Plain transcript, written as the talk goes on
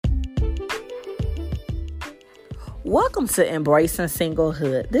Welcome to Embracing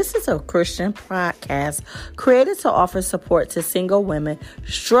SingleHood. This is a Christian podcast created to offer support to single women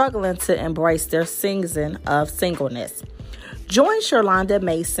struggling to embrace their season of singleness. Join Sherlonda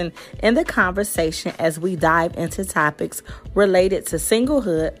Mason in the conversation as we dive into topics related to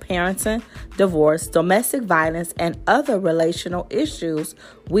singlehood, parenting, divorce, domestic violence, and other relational issues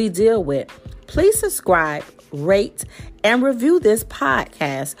we deal with. Please subscribe, rate, and review this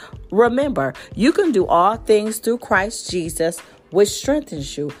podcast. Remember, you can do all things through Christ Jesus, which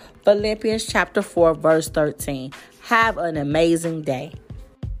strengthens you. Philippians chapter 4, verse 13. Have an amazing day.